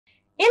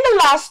In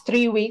the last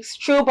 3 weeks,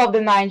 troops of the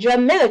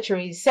Nigerian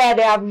military said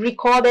they have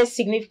recorded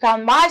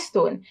significant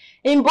milestones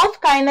in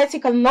both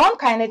kinetic and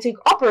non-kinetic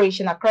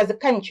operations across the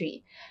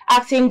country.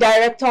 Acting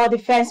Director of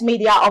Defense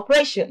Media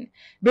Operation,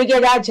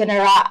 Brigadier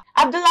General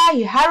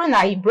Abdullahi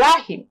Haruna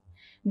Ibrahim,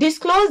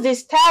 disclosed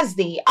this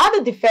Thursday at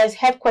the Defense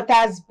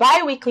Headquarters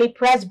bi-weekly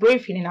press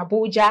briefing in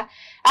Abuja,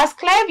 as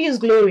Clearview's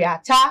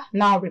Gloria Atta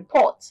now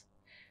reports.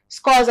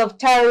 Scores of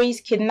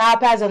terrorists,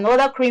 kidnappers, and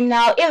other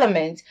criminal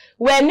elements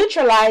were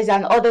neutralized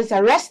and others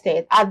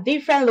arrested at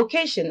different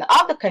locations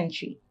of the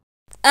country.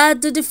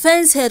 At the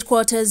Defense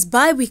Headquarters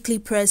bi-weekly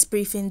press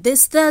briefing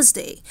this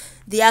Thursday,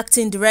 the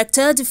Acting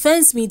Director,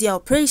 Defense Media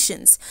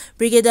Operations,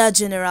 Brigadier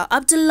General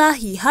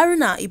Abdullahi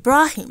Haruna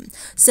Ibrahim,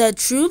 said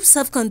troops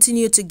have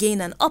continued to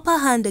gain an upper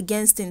hand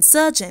against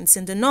insurgents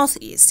in the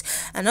northeast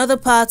and other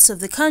parts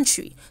of the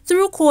country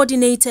through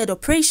coordinated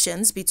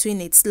operations between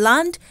its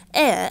land,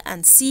 air,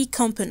 and sea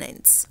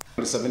components.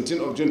 On the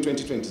 17th of June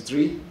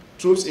 2023,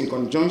 troops in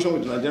conjunction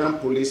with Nigerian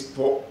police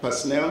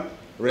personnel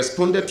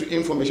responded to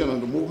information on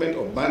the movement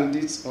of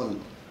bandits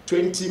on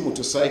 20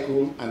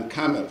 motorcycles and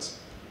camels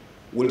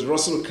with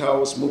Russell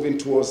cows moving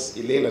towards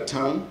Ilela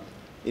town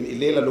in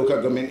Ilela local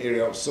government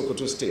area of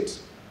Sokoto State.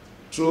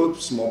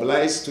 Troops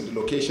mobilized to the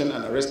location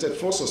and arrested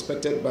 4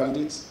 suspected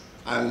bandits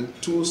and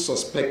 2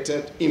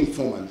 suspected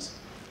informants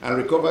and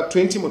recovered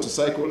 20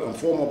 motorcycles and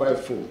 4 mobile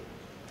phones.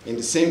 In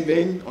the same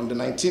vein, on the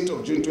 19th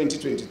of June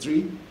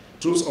 2023,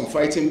 troops on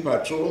fighting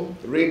patrol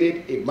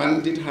raided a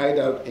bandit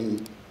hideout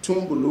in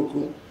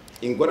Tumbuluku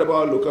in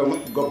Godabawa local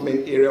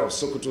government area of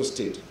Sokoto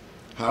State.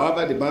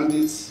 However, the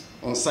bandits,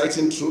 on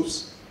sighting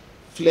troops,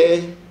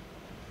 fled,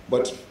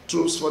 but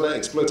troops further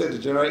exploited the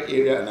general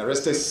area and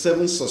arrested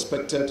 7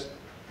 suspected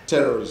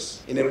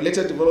terrorists. In a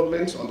related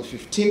development, on the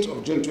 15th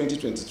of June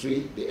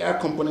 2023, the air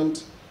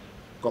component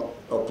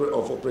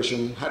of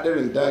Operation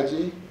Hadarin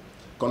Daji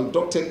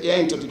conducted air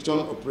interdiction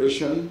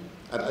operation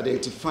at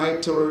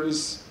identified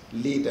terrorist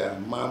leader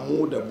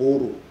Mahmoud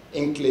Aboru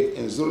enclave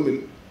in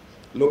Zulmi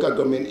local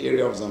government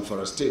area of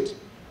Zamfara State.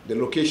 The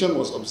location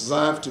was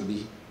observed to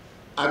be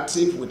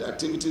active with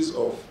activities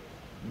of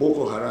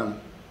Boko Haram.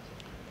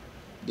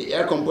 The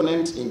air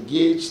component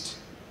engaged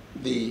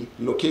the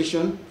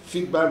location.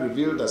 Feedback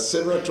revealed that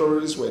several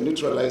terrorists were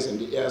neutralized in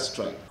the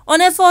airstrike. On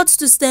efforts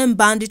to stem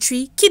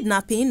banditry,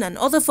 kidnapping, and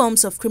other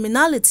forms of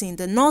criminality in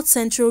the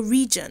north-central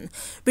region,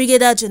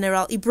 Brigadier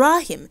General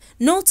Ibrahim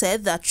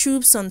noted that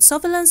troops on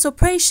surveillance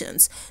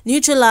operations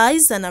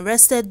neutralized and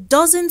arrested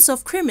dozens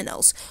of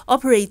criminals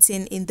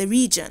operating in the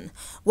region.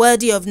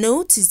 Worthy of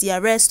note is the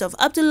arrest of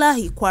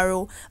Abdullahi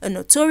Kwaro, a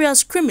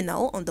notorious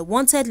criminal on the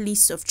wanted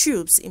list of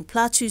troops in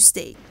Plateau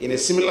State. In a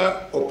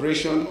similar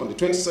operation on the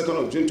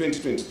 22nd of June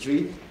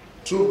 2023,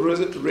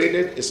 troops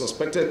raided a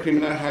suspected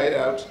criminal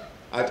hideout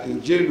at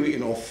Njelu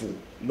in Ofu,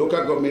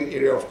 local government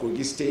area of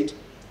Kogi State,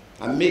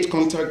 and made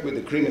contact with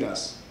the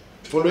criminals.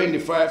 Following the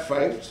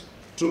firefight,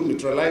 troops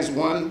neutralized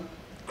 1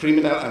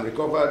 criminal and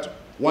recovered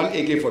 1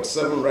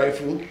 AK-47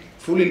 rifle,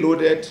 fully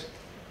loaded,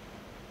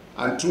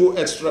 and 2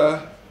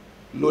 extra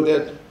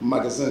loaded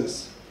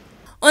magazines.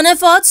 On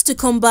efforts to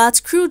combat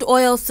crude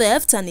oil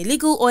theft and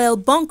illegal oil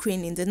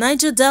bunkering in the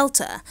Niger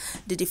Delta,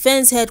 the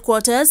Defense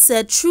Headquarters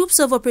said troops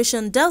of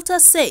Operation Delta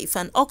Safe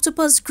and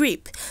Octopus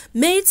Grip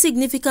made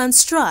significant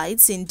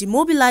strides in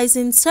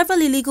demobilizing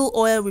several illegal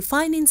oil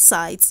refining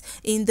sites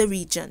in the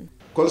region.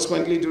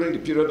 Consequently, during the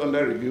period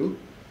under review,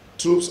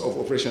 troops of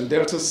Operation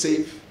Delta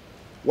Safe,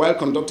 while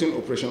conducting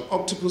Operation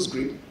Octopus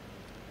Grip,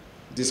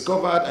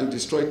 discovered and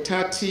destroyed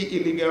 30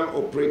 illegal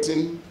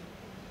operating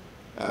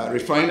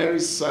refinery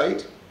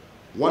sites,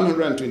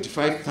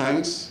 125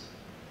 tanks,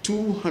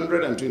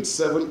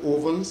 227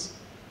 ovens,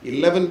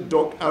 11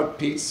 dock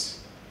outpits,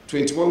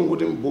 21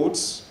 wooden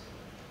boats,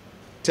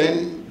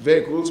 10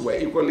 vehicles were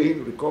equally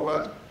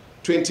recovered,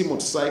 20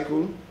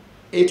 motorcycles,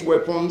 8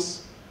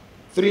 weapons,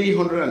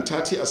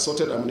 330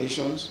 assorted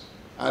ammunition,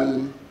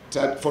 and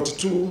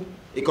 42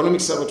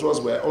 economic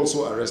saboteurs were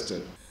also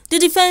arrested. The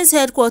Defense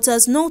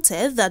Headquarters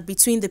noted that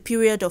between the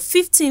period of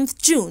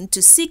 15th June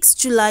to 6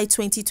 July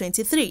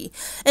 2023,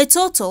 a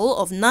total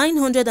of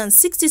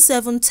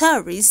 967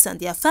 terrorists and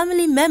their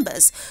family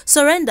members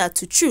surrendered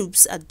to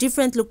troops at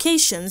different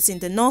locations in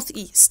the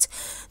northeast.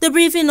 The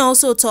briefing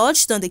also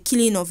touched on the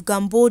killing of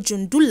Gambo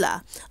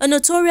Jundula, a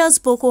notorious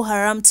Boko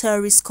Haram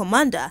terrorist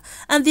commander,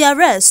 and the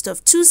arrest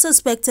of 2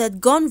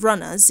 suspected gun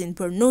runners in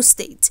Borno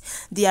State,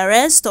 the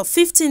arrest of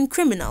 15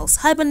 criminals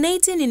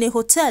hibernating in a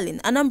hotel in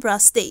Anambra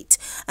State,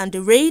 and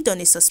the raid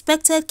on a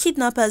suspected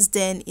kidnappers'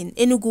 den in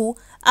Enugu,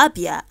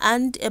 Abia,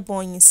 and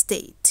Ebonyi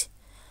State.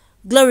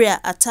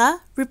 Gloria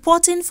Atta,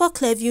 reporting for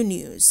Clearview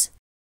News.